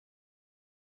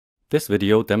This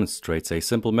video demonstrates a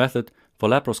simple method for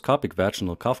laparoscopic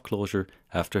vaginal cuff closure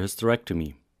after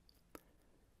hysterectomy.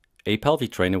 A pelvi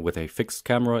trainer with a fixed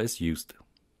camera is used.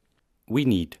 We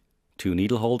need 2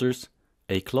 needle holders,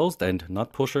 a closed-end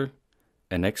nut pusher,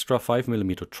 an extra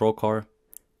 5mm trocar,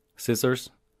 scissors,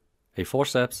 a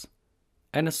forceps,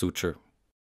 and a suture.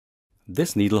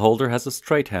 This needle holder has a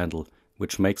straight handle,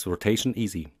 which makes rotation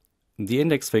easy. The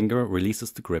index finger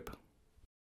releases the grip.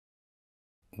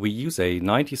 We use a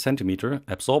 90 cm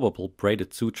absorbable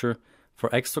braided suture for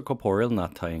extracorporeal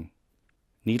knot tying.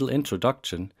 Needle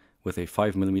introduction with a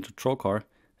 5mm trocar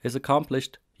is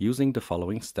accomplished using the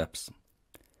following steps.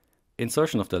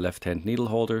 Insertion of the left hand needle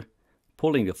holder,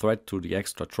 pulling the thread through the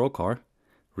extra trocar,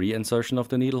 reinsertion of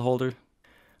the needle holder.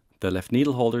 The left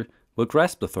needle holder will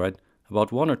grasp the thread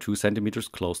about 1 or 2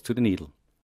 cm close to the needle.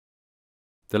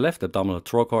 The left abdominal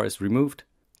trocar is removed.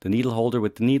 The needle holder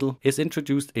with the needle is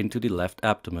introduced into the left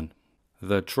abdomen.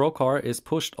 The trocar is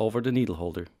pushed over the needle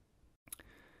holder.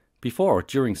 Before or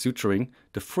during suturing,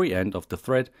 the free end of the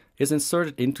thread is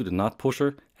inserted into the knot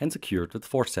pusher and secured with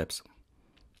forceps.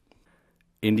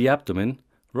 In the abdomen,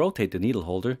 rotate the needle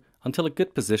holder until a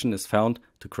good position is found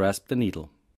to grasp the needle.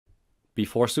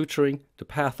 Before suturing, the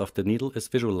path of the needle is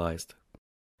visualized.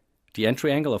 The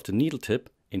entry angle of the needle tip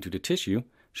into the tissue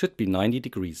should be 90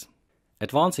 degrees.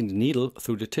 Advancing the needle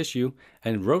through the tissue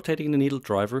and rotating the needle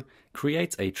driver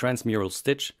creates a transmural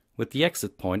stitch with the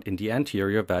exit point in the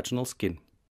anterior vaginal skin.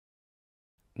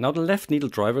 Now the left needle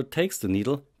driver takes the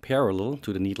needle parallel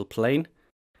to the needle plane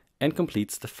and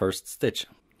completes the first stitch.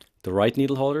 The right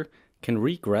needle holder can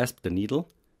re-grasp the needle,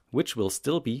 which will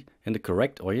still be in the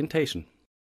correct orientation.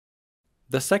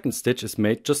 The second stitch is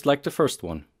made just like the first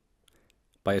one,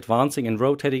 by advancing and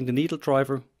rotating the needle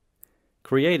driver,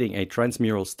 creating a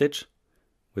transmural stitch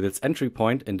with its entry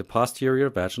point in the posterior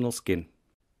vaginal skin.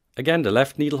 Again, the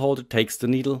left needle holder takes the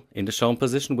needle in the shown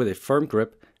position with a firm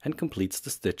grip and completes the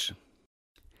stitch.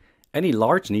 Any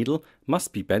large needle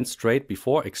must be bent straight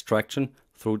before extraction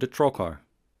through the trocar.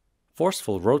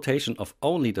 Forceful rotation of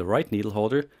only the right needle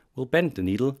holder will bend the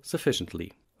needle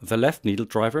sufficiently. The left needle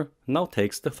driver now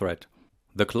takes the thread.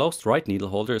 The closed right needle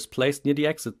holder is placed near the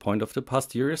exit point of the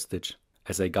posterior stitch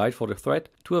as a guide for the thread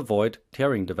to avoid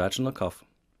tearing the vaginal cuff.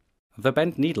 The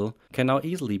bent needle can now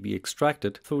easily be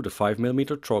extracted through the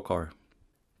 5mm trocar.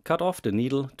 Cut off the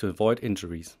needle to avoid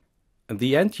injuries.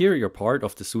 The anterior part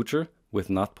of the suture with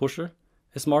knot pusher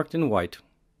is marked in white.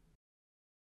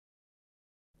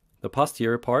 The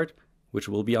posterior part, which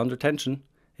will be under tension,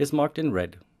 is marked in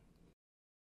red.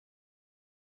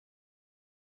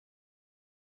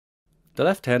 The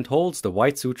left hand holds the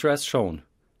white suture as shown,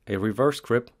 a reverse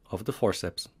grip of the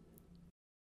forceps.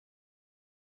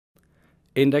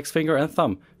 Index finger and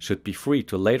thumb should be free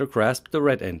to later grasp the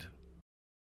red end.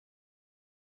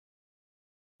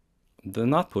 The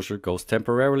knot pusher goes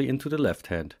temporarily into the left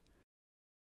hand.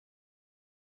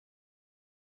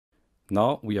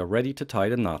 Now we are ready to tie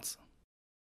the knots.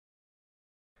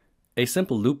 A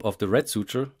simple loop of the red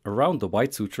suture around the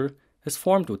white suture is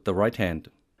formed with the right hand.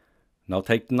 Now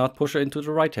take the knot pusher into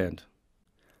the right hand.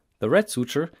 The red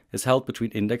suture is held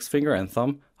between index finger and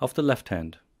thumb of the left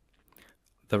hand.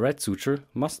 The red suture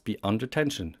must be under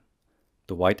tension.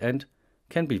 The white end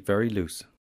can be very loose.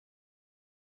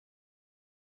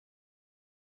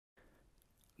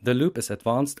 The loop is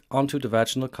advanced onto the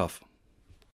vaginal cuff.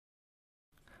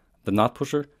 The knot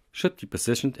pusher should be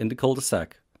positioned in the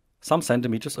cul-de-sac, some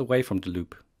centimeters away from the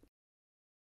loop.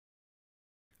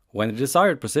 When the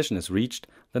desired position is reached,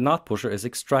 the knot pusher is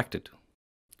extracted.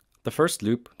 The first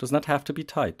loop does not have to be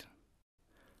tied.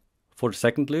 For the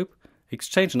second loop,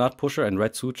 exchange knot pusher and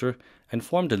red suture and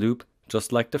form the loop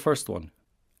just like the first one.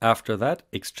 After that,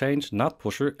 exchange knot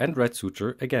pusher and red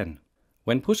suture again.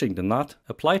 When pushing the knot,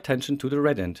 apply tension to the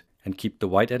red end and keep the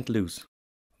white end loose.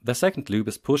 The second loop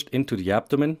is pushed into the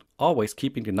abdomen, always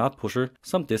keeping the knot pusher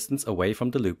some distance away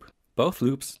from the loop. Both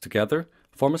loops together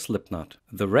form a slip knot.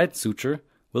 The red suture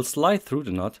will slide through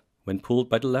the knot when pulled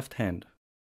by the left hand.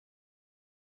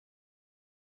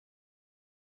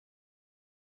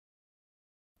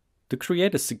 To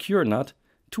create a secure knot,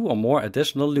 2 or more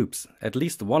additional loops, at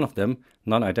least one of them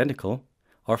non-identical,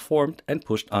 are formed and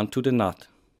pushed onto the knot.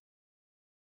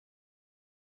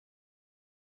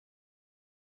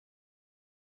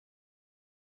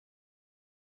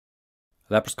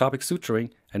 Laparoscopic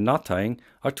suturing and knot tying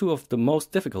are 2 of the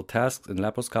most difficult tasks in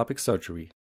laparoscopic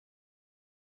surgery.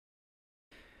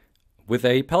 With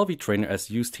a pelvi trainer as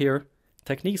used here,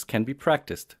 techniques can be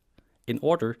practiced in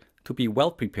order to be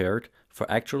well prepared for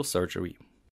actual surgery.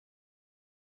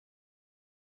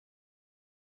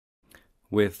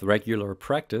 With regular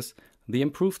practice, the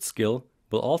improved skill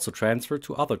will also transfer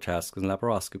to other tasks in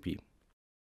laparoscopy.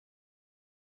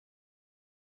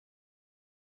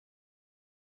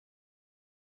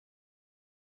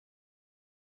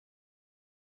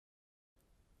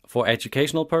 For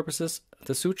educational purposes,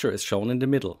 the suture is shown in the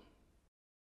middle.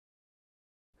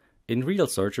 In real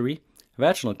surgery,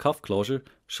 vaginal cuff closure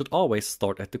should always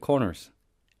start at the corners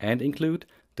and include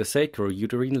the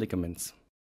sacrouterine ligaments.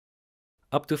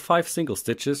 Up to 5 single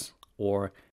stitches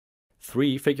or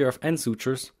 3 figure of N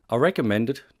sutures are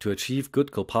recommended to achieve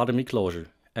good colpotomy closure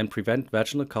and prevent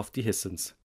vaginal cuff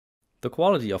dehiscence. The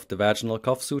quality of the vaginal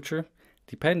cuff suture,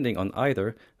 depending on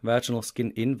either vaginal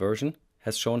skin inversion,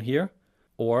 as shown here,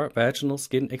 or vaginal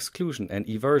skin exclusion and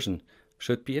eversion,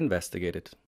 should be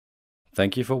investigated.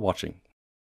 Thank you for watching.